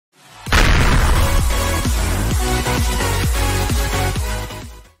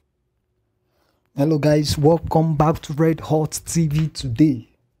Hello guys, welcome back to Red Hot TV today.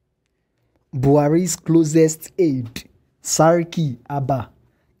 Buhari's closest aide, Sarki Abba,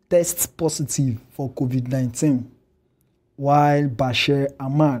 tests positive for COVID-19, while Bashir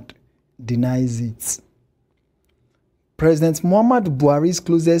Ahmad denies it. President Muhammadu Buhari's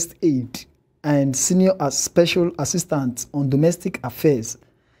closest aide and senior special assistant on domestic affairs,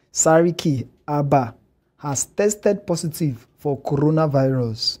 Sarki Abba, has tested positive for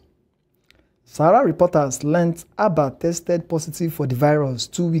coronavirus. Sahara reporters learned Abba tested positive for the virus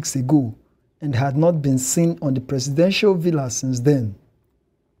 2 weeks ago and had not been seen on the presidential villa since then.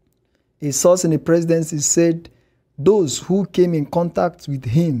 A source in the presidency said those who came in contact with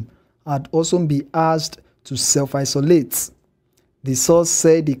him had also been asked to self-isolate. The source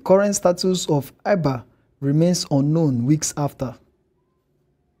said the current status of Abba remains unknown weeks after.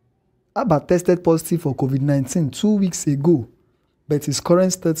 Abba tested positive for COVID-19 2 weeks ago, but his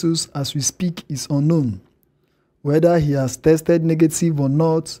current status as we speak is unknown. Whether he has tested negative or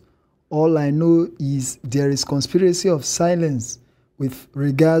not, all I know is there is conspiracy of silence with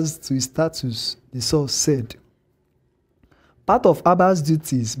regards to his status, the source said. Part of Abba's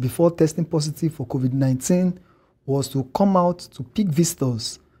duties before testing positive for COVID-19 was to come out to pick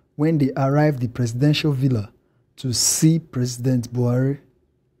visitors when they arrived at the presidential villa to see President Buhari.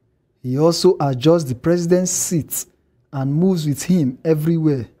 He also adjusts the president's seat and moves with him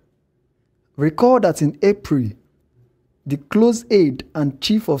everywhere. Recall that in April, the close aide and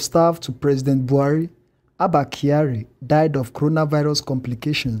chief of staff to President Buhari, Abba Kyari, died of coronavirus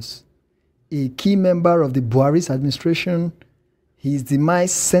complications. A key member of the Buhari's administration, his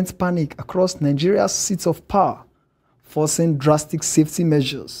demise sent panic across Nigeria's seats of power, forcing drastic safety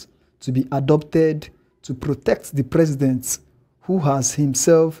measures to be adopted to protect the president, who has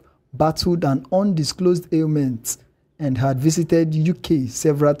himself battled an undisclosed ailment and had visited UK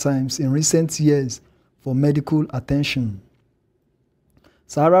several times in recent years for medical attention.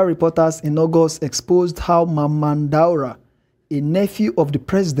 Sahara reporters in August exposed how Mamman Daura, a nephew of the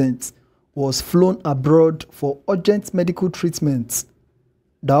president, was flown abroad for urgent medical treatment.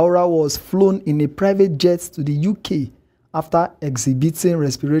 Daura was flown in a private jet to the UK after exhibiting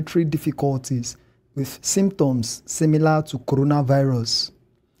respiratory difficulties with symptoms similar to coronavirus.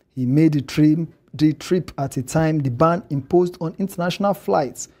 He made the trip at a time the ban imposed on international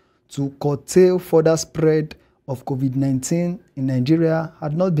flights to curtail further spread of COVID-19 in Nigeria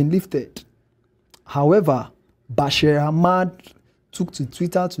had not been lifted. However, Bashir Ahmad took to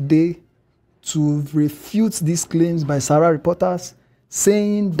Twitter today to refute these claims by Sahara reporters,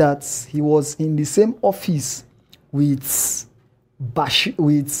 saying that he was in the same office with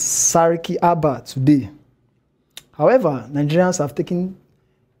Sarki Abba today. However, Nigerians have taken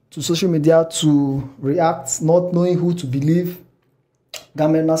to social media to react, not knowing who to believe.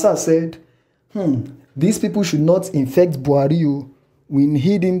 Gamal Nasser said, these people should not infect Buhari. We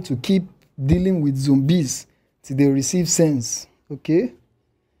need him to keep dealing with zombies till they receive sense. Okay?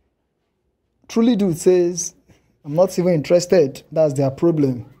 Truly Dude says, I'm not even interested. That's their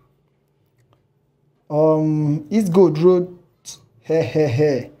problem. East Gold wrote,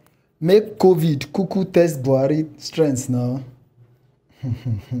 make COVID cuckoo test Buhari strengths now.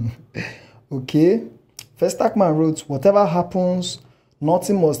 Okay. First Ackman wrote, whatever happens,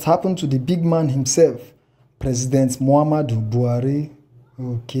 nothing must happen to the big man himself, President Muhammadu Buhari.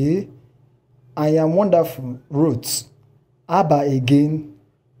 Okay. I Am Wonderful wrote, Abba again,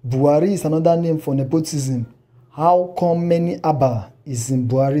 Buhari is another name for nepotism. How come many Abba is in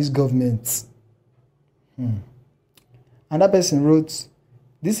Buhari's government? Another person wrote,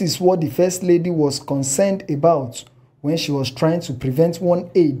 this is what the First Lady was concerned about when she was trying to prevent one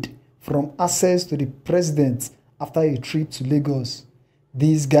aide from access to the president after a trip to Lagos.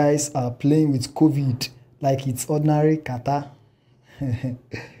 These guys are playing with COVID like it's ordinary kata.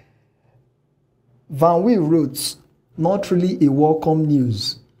 Van Wee wrote, not really a welcome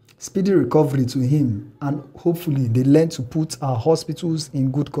news. Speedy recovery to him, and hopefully they learn to put our hospitals in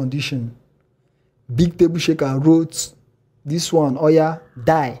good condition. Big Table Shaker wrote, this one, oh yeah,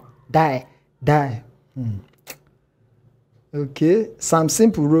 die. Okay, Sam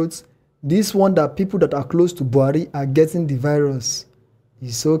Simple wrote, this one that people that are close to Buhari are getting the virus.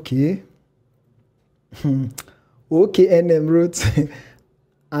 It's okay. Okay, NM wrote,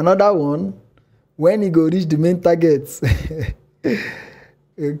 another one, when he go reach the main targets.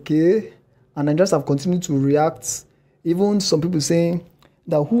 Okay, and I just have continued to react. Even some people saying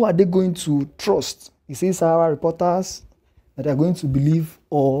that who are they going to trust? He says Sahara reporters that are going to believe,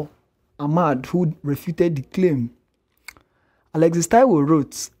 or Ahmad, who refuted the claim. Alexis Taiwo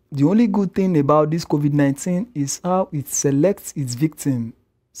wrote, the only good thing about this COVID-19 is how it selects its victims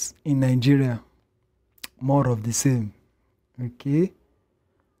in Nigeria. more of the same. Okay.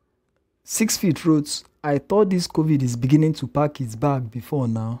 6 feet wrote, I thought this COVID is beginning to pack its bag before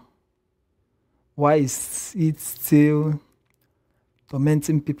now. Why is it still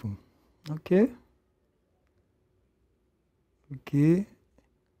tormenting people? Okay. Okay.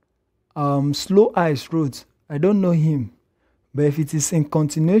 Slow Eyes wrote, I don't know him, but if it is in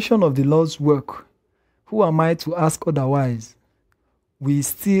continuation of the Lord's work, who am I to ask otherwise? We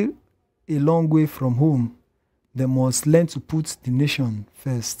still a long way from home. They must learn to put the nation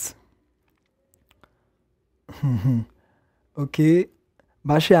first. Okay.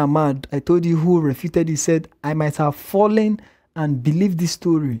 Bashir Ahmad, I told you who refuted. He said, I might have fallen and believed this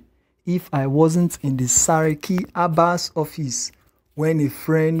story if I wasn't in the Sarki Abba's office when a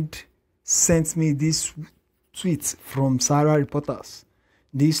friend sent me this tweet from Sahara reporters.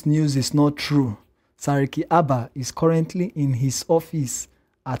 This news is not true. Sarki Abba is currently in his office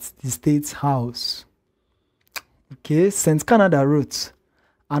at the State House. Okay, St. Canada wrote,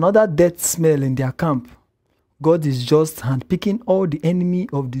 another death smell in their camp. God is just handpicking all the enemy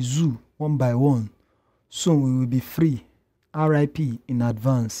of the zoo one by one. Soon we will be free. R.I.P. in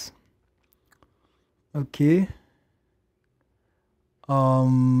advance. Okay.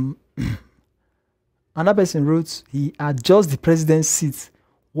 Another person wrote, he adjusts the president's seat.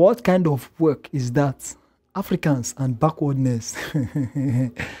 What kind of work is that? Africans and backwardness.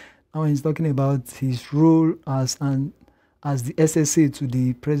 Now he's talking about his role as the SSA to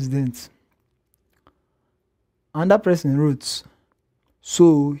the president. Another person wrote,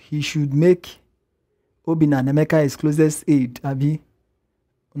 so he should make Obina and Emeka his closest aide, Abi.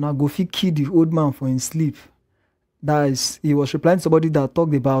 Now go fi kill the old man for his sleep. That is, he was replying to somebody that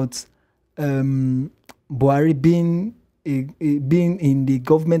talked about Buhari being in the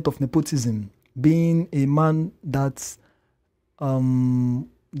government of nepotism, being a man that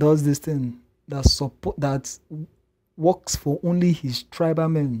does this thing, that works for only his tribal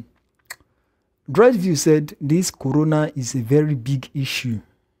men. Dreadview said this corona is a very big issue.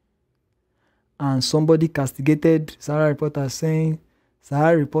 And somebody castigated Sahara reporters, saying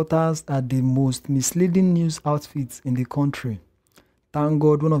Sahara reporters are the most misleading news outfits in the country. Thank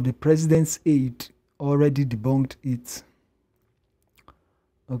God one of the president's aides already debunked it.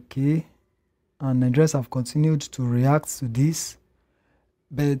 Okay. And Nigerians have continued to react to this.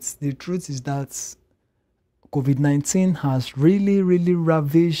 But the truth is that COVID-19 has really, really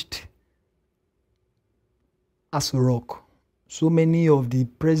ravaged Aso Rock. So many of the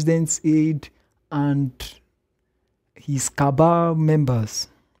president's aide and his cabal members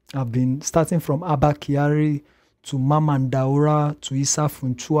have been starting from Abba Kyari to Mamandaura to Issa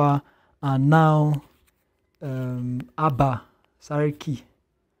Funtua and now Abba Sarki.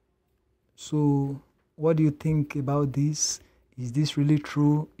 So what do you think about this? Is this really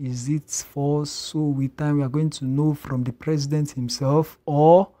true? Is it false? So with time we are going to know from the president himself,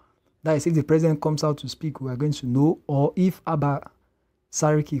 or that is if the president comes out to speak, we are going to know, or if Abba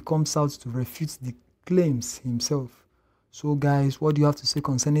Sarki comes out to refute the claims himself. So guys, what do you have to say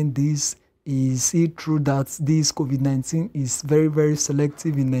concerning this? Is it true that this COVID-19 is very, very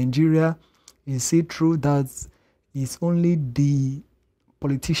selective in Nigeria? Is it true that it's only the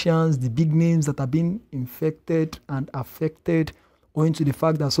politicians, the big names that are being infected and affected, owing to the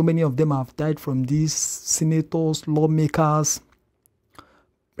fact that so many of them have died from these senators, lawmakers,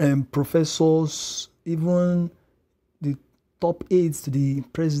 professors, even the top aides to the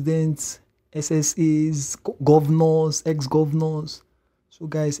president, SSAs, governors, ex-governors. So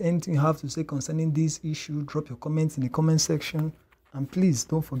guys, anything you have to say concerning this issue, drop your comments in the comment section. And please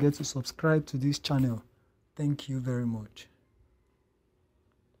don't forget to subscribe to this channel. Thank you very much.